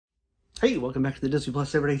Hey, welcome back to the Disney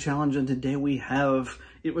Plus Everyday Challenge, and today we have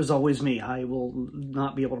It Was Always Me. I will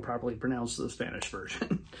not be able to properly pronounce the Spanish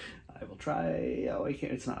version. I will try. Oh, I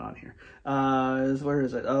can't. It's not on here. Where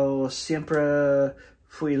is it? Oh, Siempre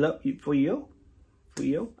Fui yo?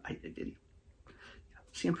 I did it.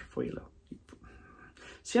 Siempre Fui yo.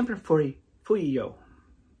 Siempre Fui yo.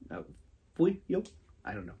 Fui yo?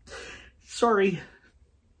 I don't know. Sorry,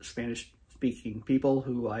 Spanish-speaking people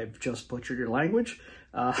who I've just butchered your language.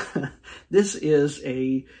 This is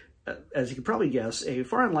as you can probably guess, a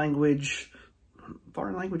foreign language.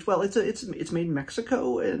 Well, it's made in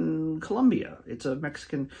Mexico and Colombia. It's a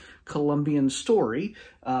Mexican-Colombian story.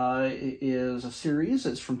 It is a series.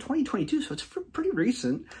 It's from 2022, so it's pretty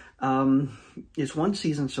recent. It's one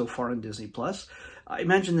season so far on Disney Plus. I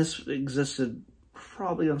imagine this existed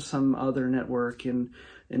probably on some other network in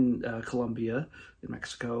Colombia, in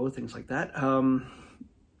Mexico, things like that.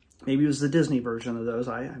 Maybe it was the Disney version of those.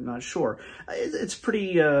 I'm not sure. It's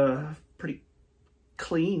pretty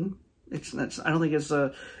clean. I don't think it's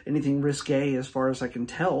anything risque as far as I can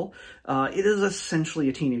tell. It is essentially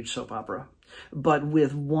a teenage soap opera, but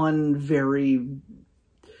with one very.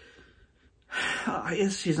 I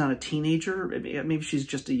guess she's not a teenager. Maybe she's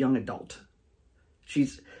just a young adult. She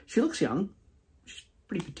looks young. She's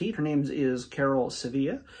pretty petite. Her name is Carol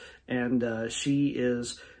Sevilla, and she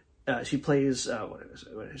plays,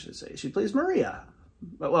 what I should say, she plays Maria.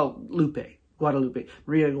 Well, Guadalupe.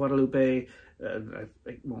 Maria Guadalupe. I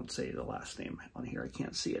won't say the last name on here. I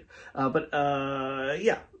can't see it.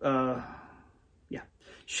 Yeah.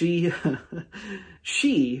 She,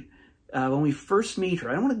 when we first meet her,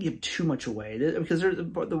 I don't want to give too much away because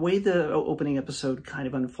the way the opening episode kind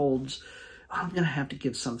of unfolds, I'm going to have to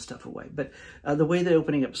give some stuff away. But the way the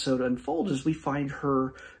opening episode unfolds is we find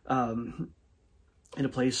her in a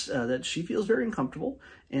place that she feels very uncomfortable,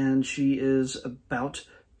 and she is about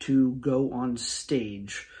to go on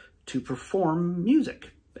stage to perform music.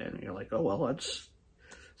 And you're like, oh, well, that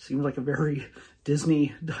seems like a very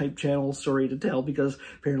Disney type channel story to tell, because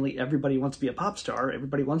apparently everybody wants to be a pop star.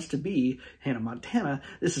 Everybody wants to be Hannah Montana.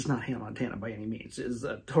 This is not Hannah Montana by any means. It is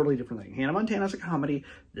a totally different thing. Hannah Montana's a comedy.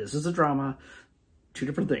 This is a drama. Two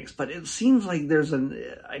different things. But it seems like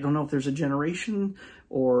I don't know if there's a generation,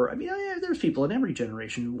 or, I mean, there's people in every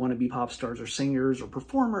generation who want to be pop stars or singers or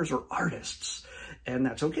performers or artists. And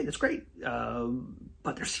that's okay. That's great.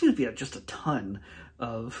 But there seems to be just a ton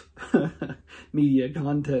of media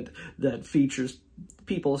content that features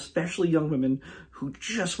people, especially young women, who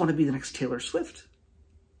just want to be the next Taylor Swift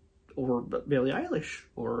or Billie Eilish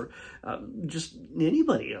or just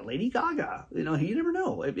anybody, Lady Gaga. You know, you never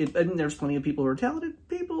know. And there's plenty of people who are talented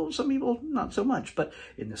people, some people not so much. But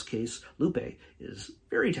in this case, Lupe is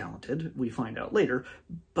very talented, we find out later.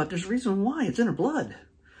 But there's a reason why. It's in her blood.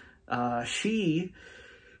 She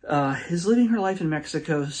is living her life in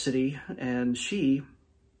Mexico City, and she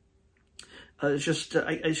she's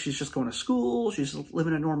just going to school. She's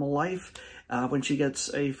living a normal life when she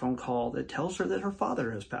gets a phone call that tells her that her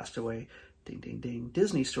father has passed away. Ding, ding, ding.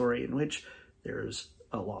 Disney story in which there's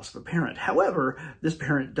a loss of a parent. However, this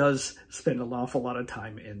parent does spend an awful lot of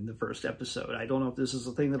time in the first episode. I don't know if this is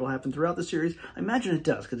a thing that'll happen throughout the series. I imagine it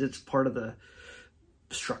does, because it's part of the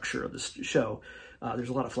structure of the show. There's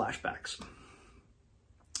a lot of flashbacks.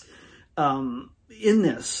 In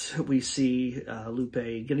this, we see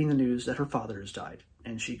Lupe getting the news that her father has died.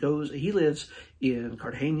 And he lives in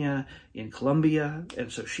Cartagena in Colombia.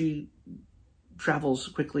 And so she travels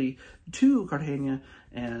quickly to Cartagena,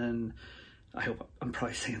 and I hope I'm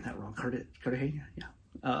probably saying that wrong. Cartagena? Yeah.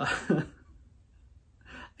 I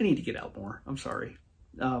need to get out more. I'm sorry.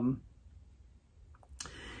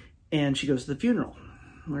 And she goes to the funeral,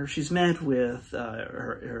 where she's met with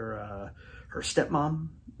her stepmom.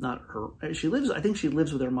 I think she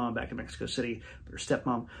lives with her mom back in Mexico City, but her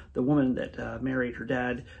stepmom, the woman that married her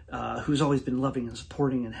dad, who's always been loving and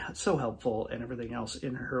supporting and so helpful and everything else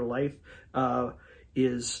in her life,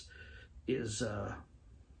 is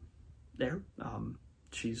there.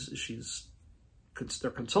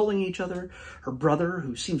 They're consoling each other. Her brother,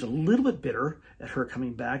 who seems a little bit bitter at her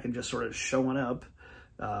coming back and just sort of showing up,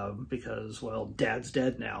 because, well, dad's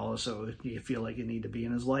dead now, so you feel like you need to be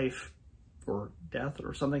in his life for death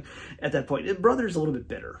or something. At that point, brother's a little bit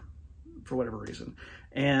bitter for whatever reason.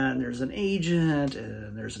 And there's an agent,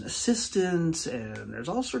 and there's an assistant, and there's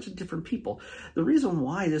all sorts of different people. The reason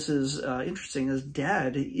why this is interesting is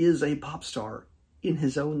dad is a pop star in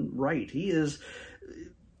his own right. He is,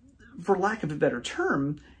 for lack of a better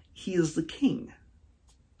term, he is the king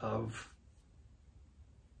of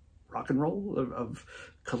rock and roll, of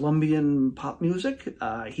Colombian pop music.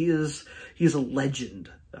 He is a legend.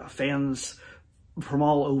 Fans from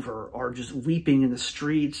all over are just weeping in the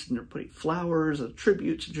streets, and they're putting flowers and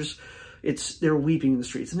tributes, and they're weeping in the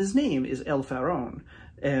streets. And his name is El Faraón,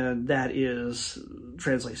 and that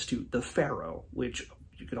translates to the Pharaoh, which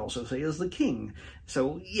you could also say is the king.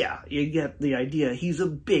 So yeah, you get the idea. He's a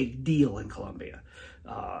big deal in Colombia.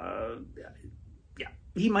 Yeah,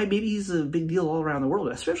 maybe he's a big deal all around the world,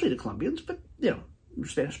 especially to Colombians, but,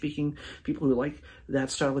 Spanish-speaking people who like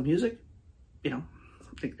that style of music, I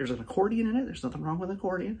think there's an accordion in it. There's nothing wrong with an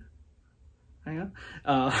accordion. Hang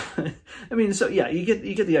on. So yeah, you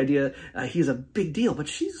get the idea. He's a big deal, but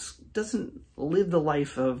she doesn't live the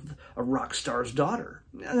life of a rock star's daughter.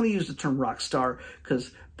 I'm going to use the term rock star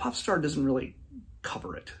because pop star doesn't really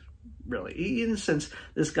cover it. Really, in a sense,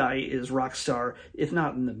 this guy is rock star, if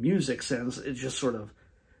not in the music sense. It's just sort of,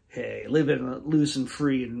 hey, living loose and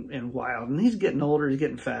free and wild. And he's getting older, he's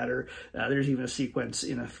getting fatter. There's even a sequence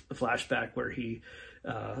in a flashback where he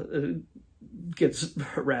gets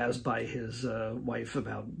harassed by his wife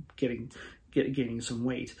about gaining some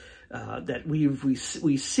weight. That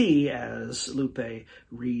we see as Lupe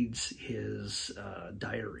reads his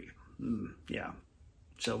diary. Yeah.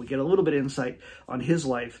 So we get a little bit of insight on his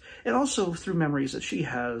life, and also through memories that she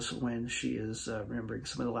has when she is remembering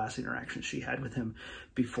some of the last interactions she had with him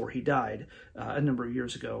before he died a number of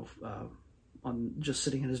years ago, on just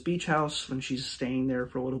sitting in his beach house when she's staying there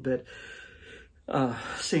for a little bit,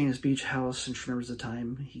 staying in his beach house, and she remembers the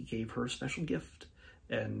time he gave her a special gift,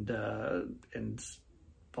 and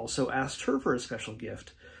also asked her for a special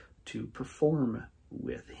gift to perform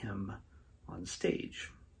with him on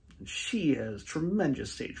stage. She has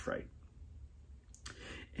tremendous stage fright,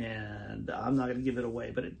 and I'm not going to give it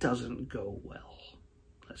away, but it doesn't go well.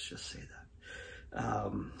 Let's just say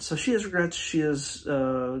that. So she has regrets. She is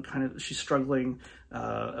she's struggling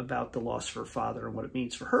about the loss of her father and what it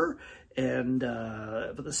means for her, and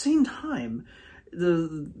but at the same time,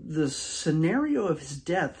 the scenario of his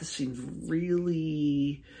death seems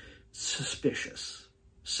really suspicious.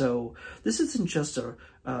 So this isn't just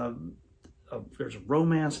there's a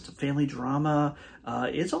romance, it's a family drama.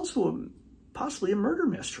 It's also possibly a murder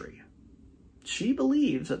mystery. She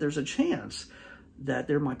believes that there's a chance that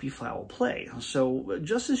there might be foul play. So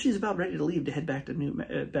just as she's about ready to leave to head back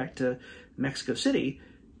to Mexico City,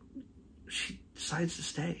 she decides to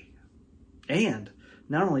stay. And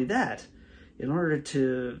not only that, in order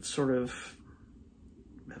to sort of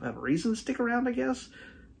have a reason to stick around, I guess,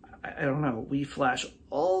 I don't know, we flash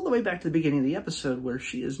all the way back to the beginning of the episode where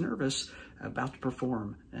she is nervous about to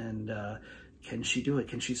perform, and can she do it?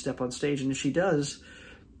 Can she step on stage? And if she does,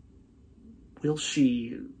 will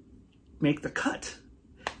she make the cut?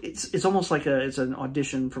 It's almost like it's an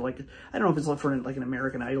audition for, like, I don't know if it's like for like an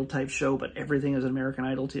American Idol type show, but everything is an American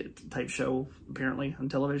Idol type show apparently on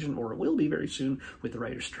television, or it will be very soon with the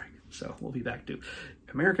writer's strike. So we'll be back to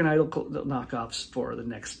American Idol knockoffs for the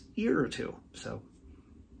next year or two. So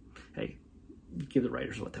hey, give the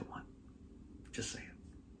writers what they want. Just saying.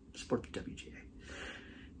 Support the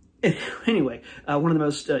WGA. Anyway, one of the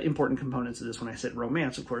most important components of this, when I said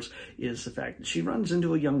romance, of course, is the fact that she runs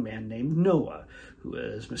into a young man named Noah, who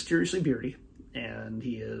is mysteriously beardy, and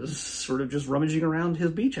he is sort of just rummaging around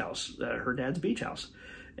his beach house, her dad's beach house.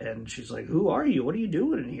 And she's like, "Who are you? What are you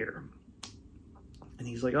doing in here?" And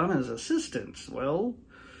he's like, "I'm his assistant." Well,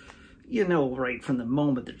 right from the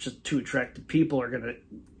moment that just two attractive people are going to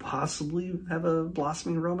possibly have a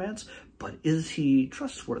blossoming romance. But is he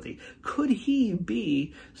trustworthy? Could he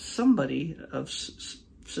be somebody of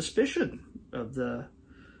suspicion of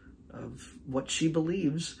what she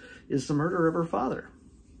believes is the murder of her father?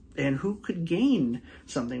 And who could gain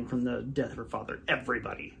something from the death of her father?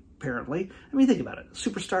 Everybody, apparently. I mean, think about it. A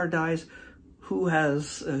superstar dies.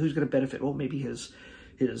 Who's going to benefit? Well, maybe his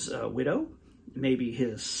widow. Maybe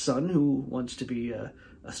his son, who wants to be a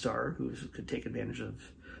star, who could take advantage of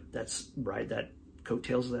that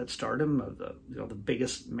coattails of that stardom of the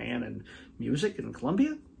biggest man in music in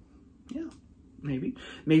Colombia. Yeah,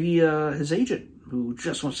 maybe his agent, who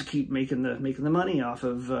just wants to keep making the money off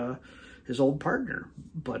of his old partner,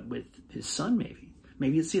 but with his son.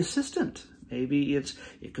 Maybe it's the assistant. Maybe it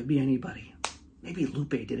could be anybody. Maybe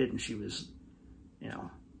Lupe did it, and she was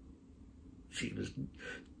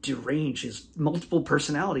deranged. She has multiple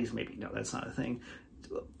personalities. Maybe. No, that's not a thing.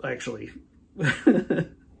 Actually,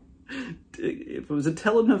 if it was a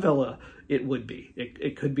telenovela, it would be.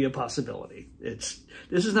 It could be a possibility. This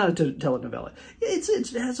is not a telenovela. It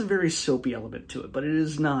has a very soapy element to it, but it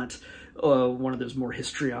is not one of those more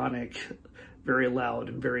histrionic, very loud,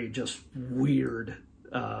 and very just weird,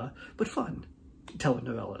 but fun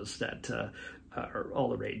telenovelas that are all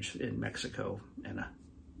the rage in Mexico and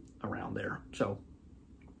around there. So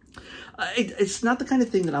It's not the kind of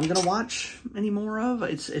thing that I'm going to watch any more of. The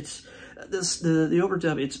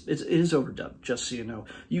overdub. It is overdubbed. Just so you know,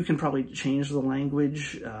 you can probably change the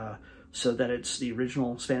language so that it's the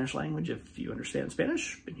original Spanish language if you understand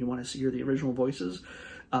Spanish and you want to hear the original voices.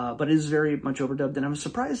 But it is very much overdubbed, and I'm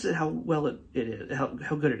surprised at how well it is,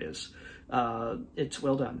 how good it is. It's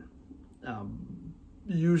well done.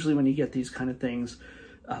 Usually when you get these kind of things,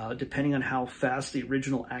 depending on how fast the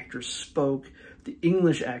original actors spoke, the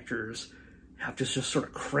English actors have to just sort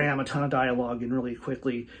of cram a ton of dialogue in really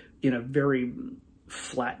quickly in a very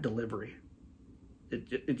flat delivery.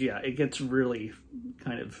 It gets really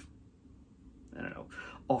kind of, I don't know,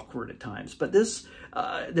 awkward at times. But this,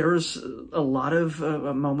 there was a lot of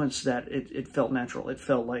moments that it felt natural. It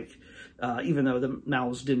felt like, even though the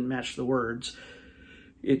mouths didn't match the words,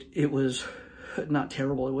 it was not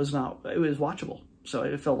terrible. It was watchable. So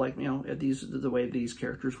it felt like, you know, the way these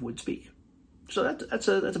characters would speak. So that's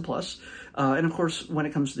a plus. And of course, when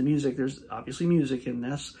it comes to the music, there's obviously music in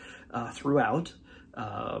this throughout.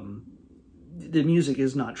 The music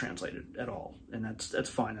is not translated at all, and that's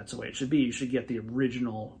fine. That's the way it should be. You should get the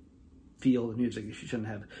original feel of the music. You shouldn't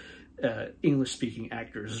have English-speaking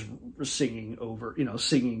actors singing over, you know,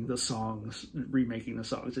 singing the songs, remaking the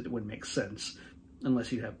songs. It wouldn't make sense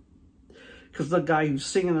unless you have, because the guy who's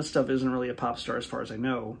singing this stuff isn't really a pop star as far as I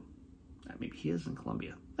know. Maybe he is in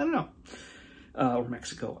Colombia. I don't know. Or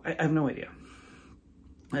Mexico. I have no idea.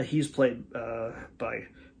 He's played by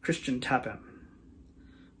Christian Tapin.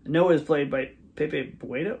 Noah is played by Pepe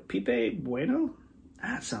Bueno?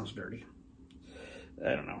 That sounds dirty.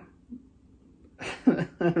 I don't know.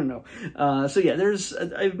 I don't know. So yeah,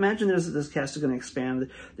 I imagine this cast is going to expand.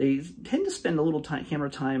 They tend to spend a little camera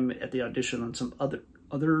time at the audition on some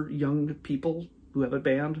other young people who have a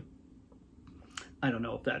band. I don't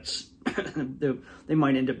know if that's, they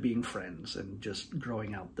might end up being friends and just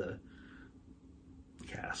growing out the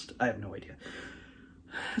cast. I have no idea.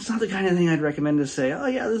 It's not the kind of thing I'd recommend to say, oh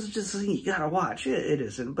yeah, this is just something you gotta watch. It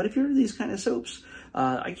isn't. But if you're into these kind of soaps,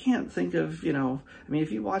 I can't think of, you know, I mean,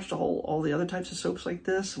 if you watched all the other types of soaps like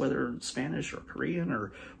this, whether Spanish or Korean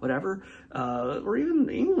or whatever, or even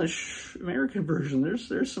English, American version,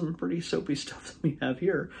 there's some pretty soapy stuff that we have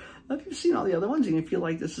here. If you've seen all the other ones and you feel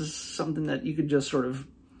like this is something that you could just sort of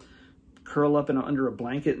curl up under a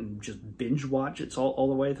blanket and just binge watch it all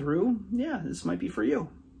the way through, yeah, this might be for you.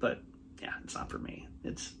 But yeah, it's not for me.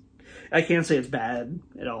 I can't say it's bad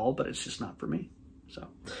at all, but it's just not for me. So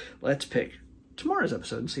let's pick tomorrow's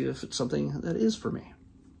episode and see if it's something that is for me.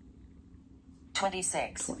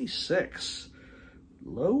 26. 26.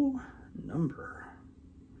 Low number.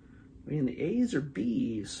 Are we in the A's or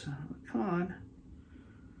B's? Come on.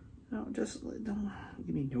 No, just don't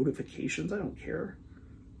give me notifications. I don't care.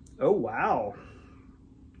 Oh, wow.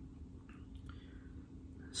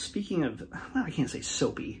 Speaking of, well, I can't say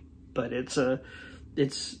soapy, but it's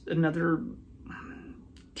another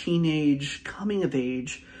teenage coming of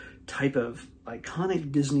age type of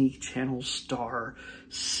iconic Disney Channel star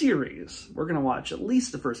series. We're going to watch at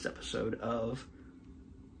least the first episode of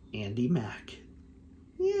Andy Mack.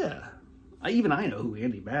 Yeah. I know who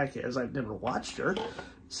Andy Mack is. I've never watched her,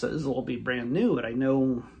 so this will all be brand new, but I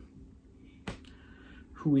know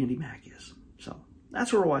who Andy Mack is. So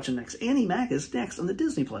that's what we're watching next. Andy Mack is next on the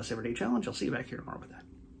Disney Plus Everyday Challenge. I'll see you back here tomorrow with that.